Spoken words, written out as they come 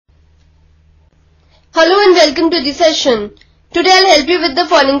Hello and welcome to the session. Today I'll help you with the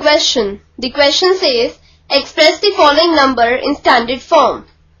following question. The question says, express the following number in standard form.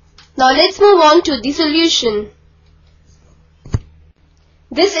 Now let's move on to the solution.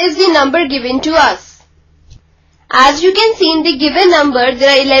 This is the number given to us. As you can see in the given number, there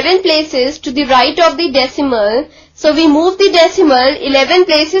are 11 places to the right of the decimal. So we move the decimal 11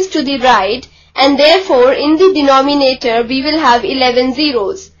 places to the right, and therefore in the denominator we will have 11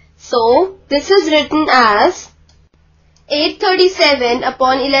 zeros. So this is written as 837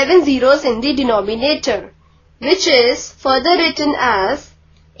 upon 11 zeros in the denominator, which is further written as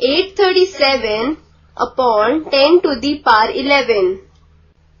 837 upon 10 to the power 11.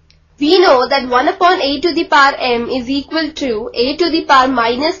 We know that 1 upon a to the power m is equal to a to the power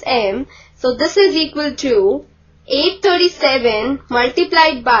minus m. So this is equal to 837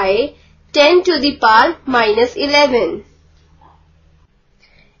 multiplied by 10 to the power minus 11.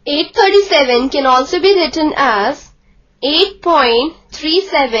 837 can also be written as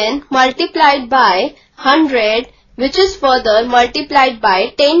 8.37 multiplied by 100, which is further multiplied by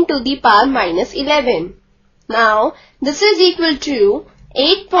 10 to the power minus 11. Now this is equal to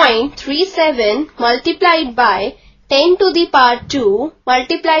 8.37 multiplied by 10 to the power 2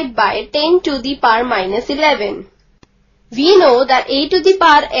 multiplied by 10 to the power minus 11. We know that a to the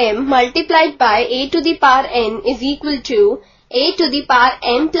power m multiplied by a to the power n is equal to a to the power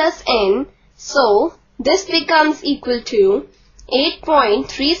m plus n. So this becomes equal to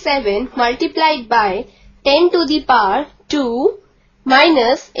 8.37 multiplied by 10 to the power 2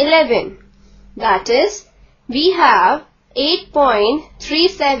 minus 11. That is, we have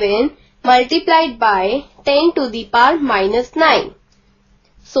 8.37 multiplied by 10 to the power minus 9.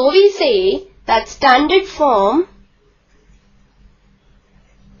 So we say that standard form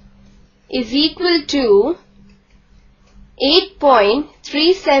is equal to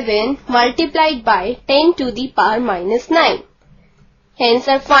 8.37 multiplied by 10 to the power minus 9. Hence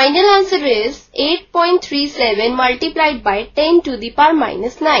our final answer is 8.37 multiplied by 10 to the power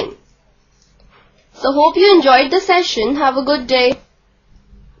minus 9. So hope you enjoyed the session. Have a good day.